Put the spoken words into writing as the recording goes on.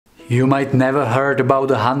You might never heard about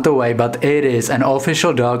the Huntaway, but it is an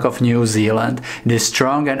official dog of New Zealand. This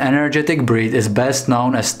strong and energetic breed is best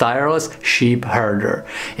known as tireless sheep herder.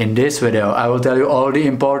 In this video I will tell you all the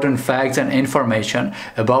important facts and information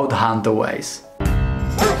about Huntaways.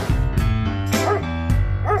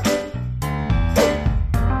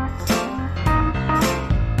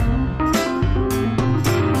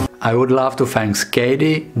 I would love to thank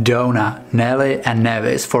Katie, Donna, Nelly and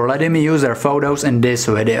Nevis for letting me use their photos in this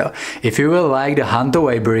video. If you will like the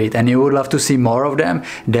Huntaway breed and you would love to see more of them,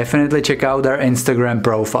 definitely check out their Instagram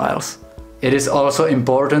profiles. It is also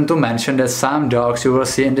important to mention that some dogs you will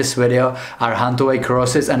see in this video are Huntaway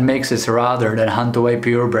crosses and mixes rather than Huntaway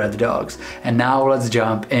purebred dogs. And now let's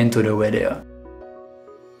jump into the video.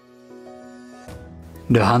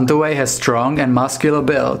 The Huntaway has strong and muscular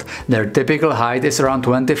build. Their typical height is around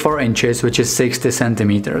 24 inches, which is 60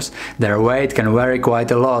 centimeters. Their weight can vary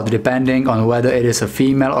quite a lot depending on whether it is a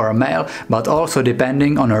female or a male, but also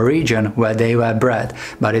depending on a region where they were bred.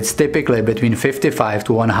 But it's typically between 55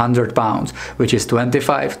 to 100 pounds, which is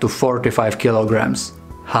 25 to 45 kilograms.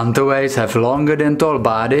 Huntaways have longer than tall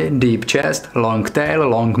body, deep chest, long tail,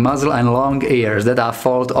 long muzzle and long ears that are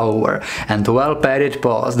fold over, and well-padded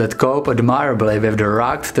paws that cope admirably with the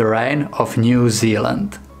rugged terrain of New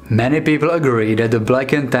Zealand. Many people agree that the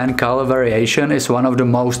black and tan color variation is one of the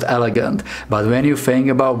most elegant, but when you think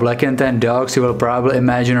about black and tan dogs you will probably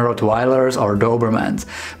imagine Rottweilers or Dobermans.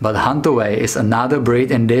 But Huntaway is another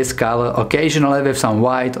breed in this color, occasionally with some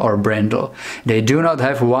white or brindle. They do not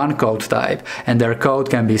have one coat type, and their coat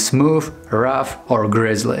can be smooth, rough or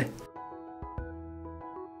grizzly.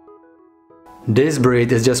 This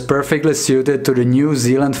breed is just perfectly suited to the New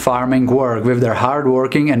Zealand farming work with their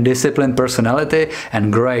hard-working and disciplined personality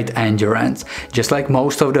and great endurance. Just like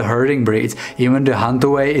most of the herding breeds, even the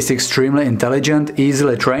Huntaway is extremely intelligent,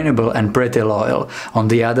 easily trainable and pretty loyal. On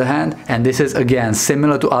the other hand, and this is again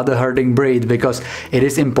similar to other herding breeds because it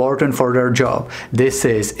is important for their job, this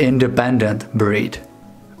is independent breed.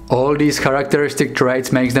 All these characteristic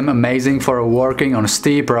traits makes them amazing for working on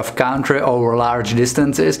steep, rough country over large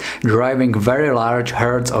distances, driving very large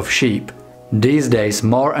herds of sheep. These days,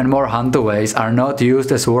 more and more Huntaways are not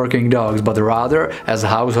used as working dogs, but rather as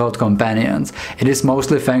household companions. It is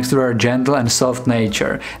mostly thanks to their gentle and soft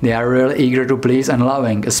nature. They are really eager to please and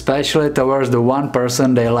loving, especially towards the one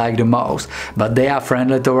person they like the most, but they are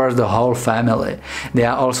friendly towards the whole family. They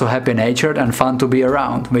are also happy-natured and fun to be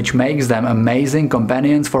around, which makes them amazing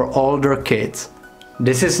companions for older kids.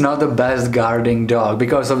 This is not the best guarding dog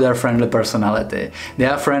because of their friendly personality. They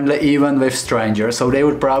are friendly even with strangers, so they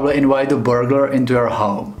would probably invite a burglar into your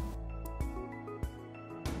home.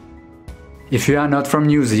 If you are not from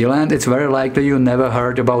New Zealand, it's very likely you never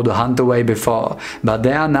heard about the Huntaway before, but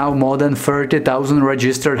there are now more than 30,000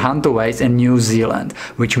 registered Huntaways in New Zealand,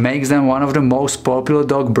 which makes them one of the most popular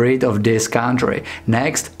dog breed of this country,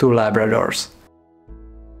 next to Labradors.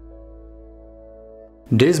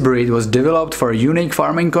 This breed was developed for unique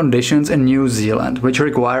farming conditions in New Zealand, which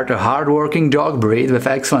required a hard-working dog breed with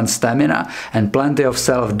excellent stamina and plenty of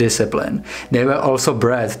self-discipline. They were also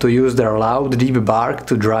bred to use their loud, deep bark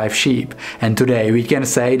to drive sheep, and today we can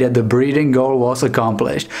say that the breeding goal was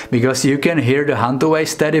accomplished, because you can hear the Huntaway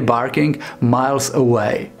steady barking miles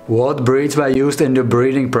away. What breeds were used in the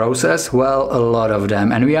breeding process? Well, a lot of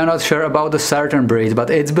them, and we are not sure about the certain breeds, but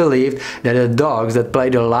it's believed that the dogs that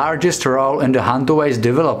played the largest role in the Huntaway's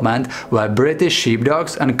development were British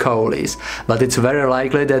sheepdogs and collies, but it's very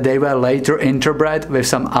likely that they were later interbred with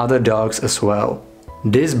some other dogs as well.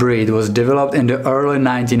 This breed was developed in the early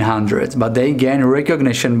 1900s, but they gained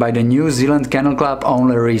recognition by the New Zealand Kennel Club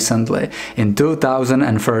only recently, in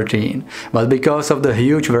 2013. But because of the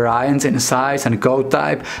huge variance in size and coat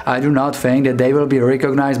type, I do not think that they will be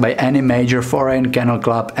recognized by any major foreign kennel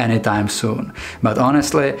club anytime soon. But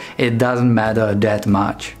honestly, it doesn't matter that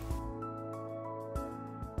much.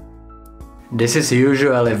 This is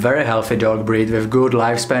usually a very healthy dog breed with good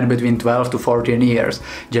lifespan between 12 to 14 years.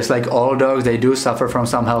 Just like all dogs, they do suffer from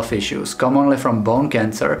some health issues, commonly from bone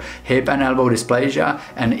cancer, hip and elbow dysplasia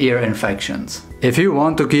and ear infections. If you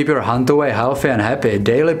want to keep your Huntaway healthy and happy,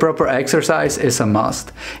 daily proper exercise is a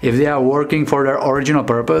must. If they are working for their original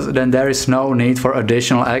purpose, then there is no need for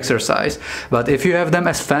additional exercise. But if you have them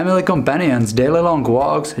as family companions, daily long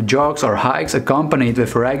walks, jogs or hikes accompanied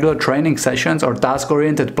with regular training sessions or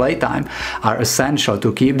task-oriented playtime are essential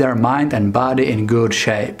to keep their mind and body in good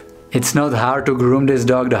shape. It's not hard to groom this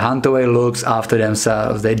dog, the Huntaway looks after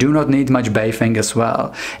themselves. They do not need much bathing as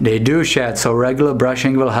well. They do shed, so regular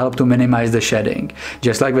brushing will help to minimize the shedding.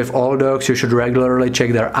 Just like with all dogs, you should regularly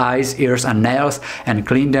check their eyes, ears and nails and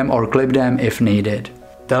clean them or clip them if needed.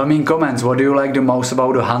 Tell me in comments what do you like the most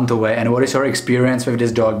about the Huntaway and what is your experience with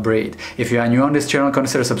this dog breed. If you are new on this channel,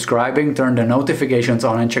 consider subscribing, turn the notifications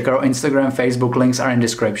on and check our Instagram, Facebook, links are in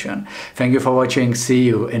description. Thank you for watching, see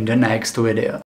you in the next video.